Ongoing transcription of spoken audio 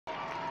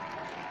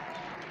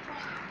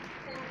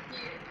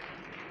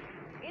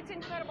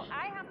incredible.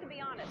 I have to be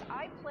honest.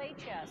 I play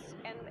chess,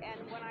 and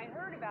when I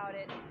heard about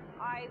it,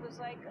 I was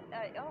like,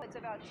 oh, it's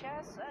about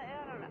chess.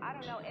 I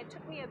don't know. It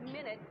took me a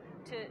minute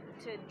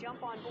to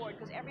jump on board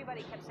because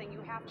everybody kept saying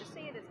you have to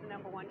see it. It's the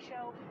 #1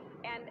 show,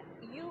 and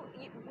you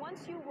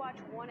once you watch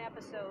one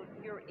episode,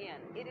 you're in.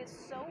 It is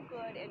so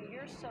good, and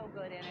you're so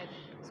good in it.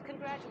 So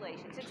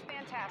congratulations. It's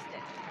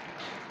fantastic.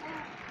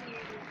 Thank you.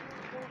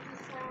 Thank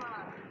you so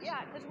much.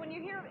 Yeah, because when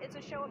you hear it's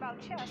a show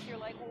about chess, you're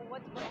like,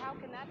 well, how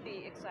can that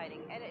be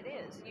exciting? And it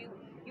is.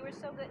 You are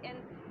so good, and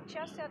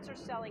chess sets are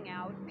selling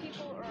out.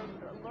 People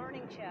are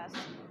learning chess,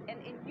 and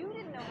you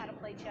didn't know how to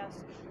play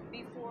chess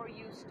before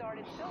you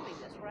started filming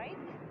this, right?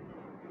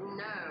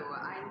 No,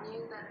 I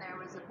knew that there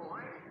was a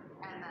board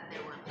and that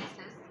there were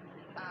pieces,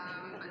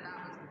 but that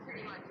was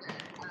pretty much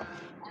it. And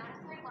I'm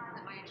so glad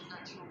that my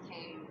introduction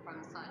came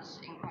from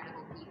such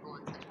incredible people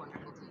and such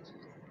wonderful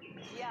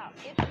teachers. Yeah,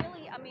 it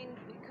really, I mean,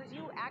 because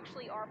you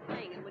actually are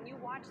playing, and when you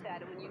watch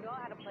that, and when you know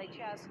how to play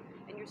chess,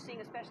 and you're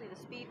seeing especially the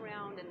speed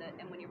round,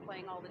 and when you're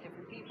playing all the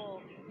different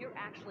people, you're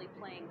actually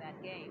playing that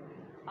game.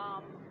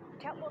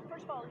 Well,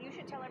 first of all, you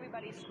should tell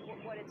everybody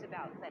what it's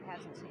about that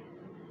hasn't seen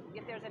it,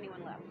 if there's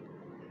anyone left.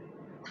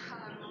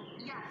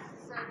 Yes,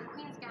 so the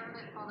Queen's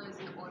Gambit follows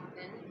an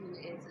orphan who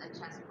is a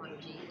chess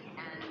prodigy,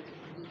 and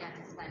you get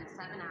to spend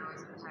 7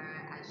 hours with her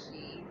as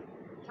she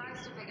tries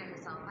to figure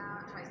herself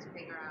out, tries to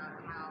figure out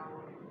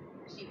how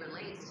she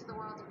relates to the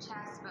world of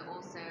chess, but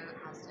also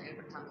has to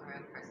overcome her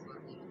own personal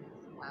demons.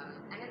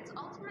 And it's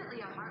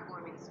ultimately a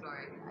heartwarming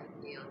story, I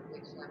feel,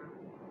 which is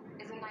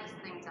a nice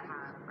thing to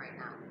have right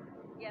now.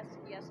 Yes,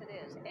 it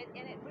is.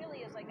 And it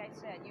really is, like I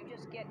said, you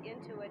just get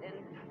into it, and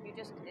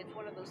it's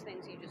one of those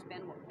things you just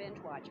binge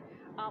watch.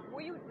 Were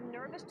you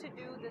nervous to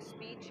do the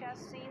speed chess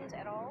scenes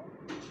at all?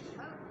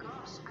 Oh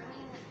gosh, I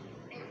mean,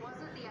 it was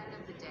at the end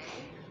of the day,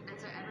 and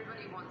so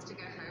everybody wants to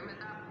go home at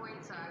that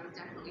point, so I was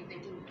definitely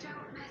thinking,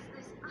 don't mess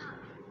this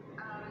up.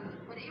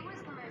 But it was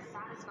the most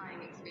satisfying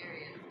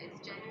experience.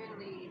 It's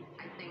genuinely,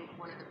 I think,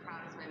 one of the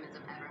proudest moments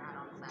I've ever had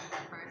on set.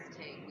 The first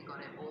take, we got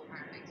it all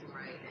perfect and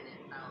right, and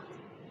it felt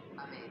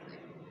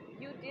amazing.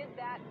 You did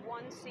that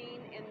one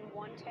scene in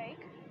one take?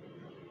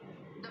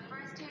 The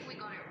first take, we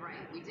got it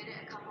right. We did it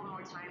a couple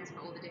more times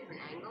for all the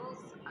different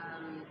angles,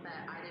 but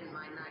I didn't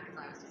mind that because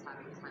I was just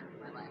having the time of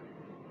my life.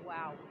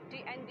 Wow.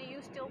 And do you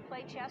still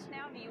play chess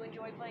now? Do you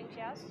enjoy playing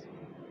chess?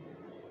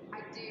 I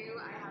do.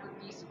 I have a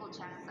beautiful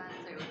chess set,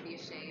 so it would be a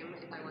shame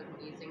if I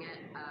wasn't using it.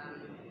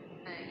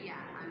 But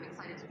yeah, I'm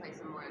excited to play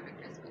some more over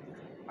Christmas.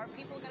 Are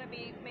people going to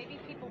be, maybe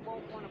people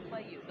won't want to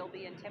play you. They'll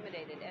be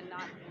intimidated and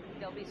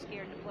they'll be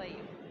scared to play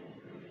you.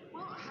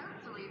 Well,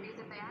 hopefully,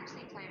 because if they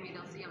actually play me,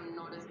 they'll see I'm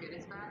not as good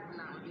as Beth, and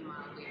that would be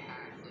mildly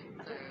embarrassing.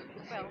 So,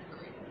 well,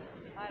 hopefully.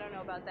 I don't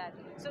know about that.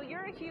 So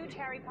you're a huge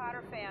Harry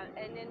Potter fan,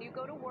 and then you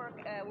go to work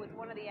with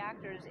one of the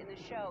actors in the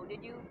show.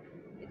 Did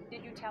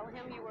you tell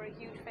him you were a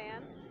huge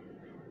fan?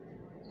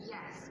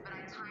 Yes, but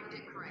I timed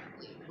it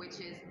correctly, which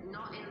is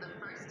not in the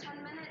first 10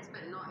 minutes,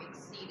 but not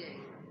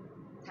exceeding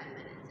 10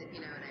 minutes, if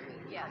you know what I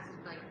mean. Yes.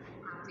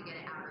 Have to get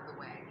it out of the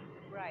way.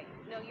 Right.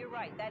 No, you're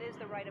right. That is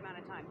the right amount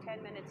of time.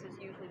 10 minutes is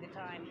usually the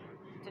time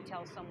to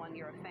tell someone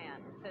you're a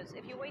fan. Because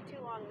if you wait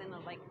too long, then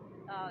they're like,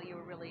 you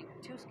were really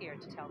too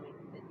scared to tell me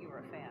that you were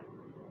a fan.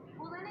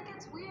 Well, then it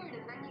gets weird,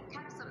 and then you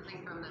kept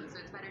something from them, so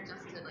it's better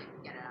just to,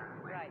 get it out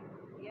of the way. Right.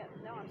 Yeah.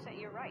 No, I'm saying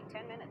you're right.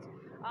 10 minutes.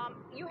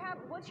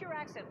 What's your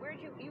accent?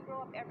 You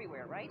grow up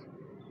everywhere, right?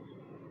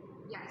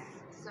 Yes.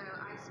 So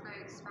I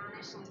spoke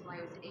Spanish until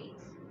I was 8.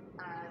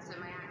 So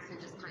my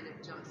accent just kind of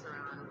jumps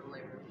around all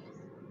over the place.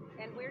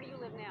 And where do you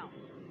live now?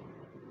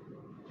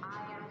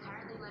 I am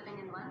currently living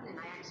in London.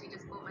 I actually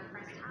just bought my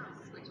first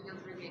house, which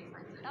feels really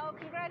exciting. Oh,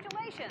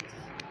 congratulations.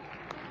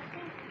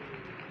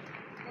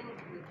 Thank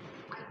you.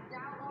 I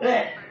doubt we'll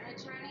get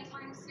furniture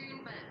anytime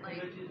soon, but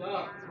it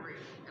has a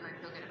roof, and I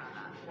feel good about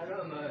that.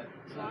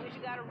 As long as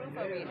you got a roof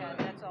over your head,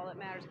 that's all that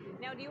matters.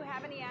 Now, do you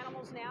have any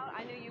animals now?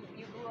 I know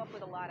you grew up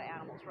with a lot of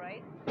animals,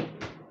 right?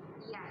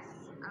 Yes.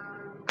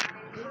 I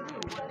have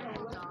a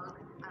wonderful dog,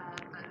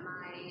 but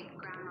my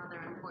grandmother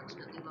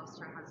unfortunately lost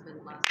her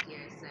husband last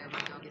year, so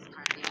my dog is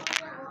currently with my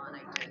grandma, and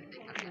I don't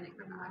think I'm getting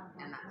her back,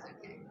 and that's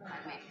okay.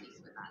 I've made peace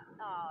with that.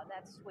 Oh,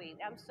 that's sweet.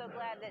 I'm so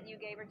glad that you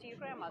gave her to your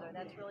grandmother.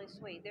 That's really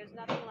sweet. There's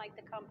nothing like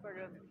the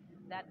comfort of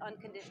that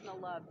unconditional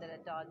love that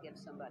a dog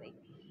gives somebody.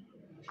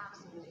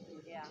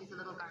 Absolutely. Yeah. She's a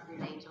little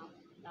guardian angel.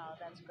 Oh,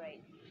 that's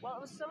great. Well,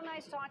 it was so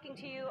nice talking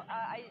to you.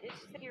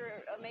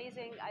 You're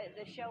amazing.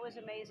 The show is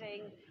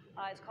amazing.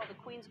 It's called The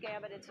Queen's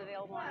Gambit. It's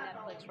available on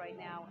Netflix right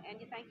now. And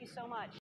thank you so much.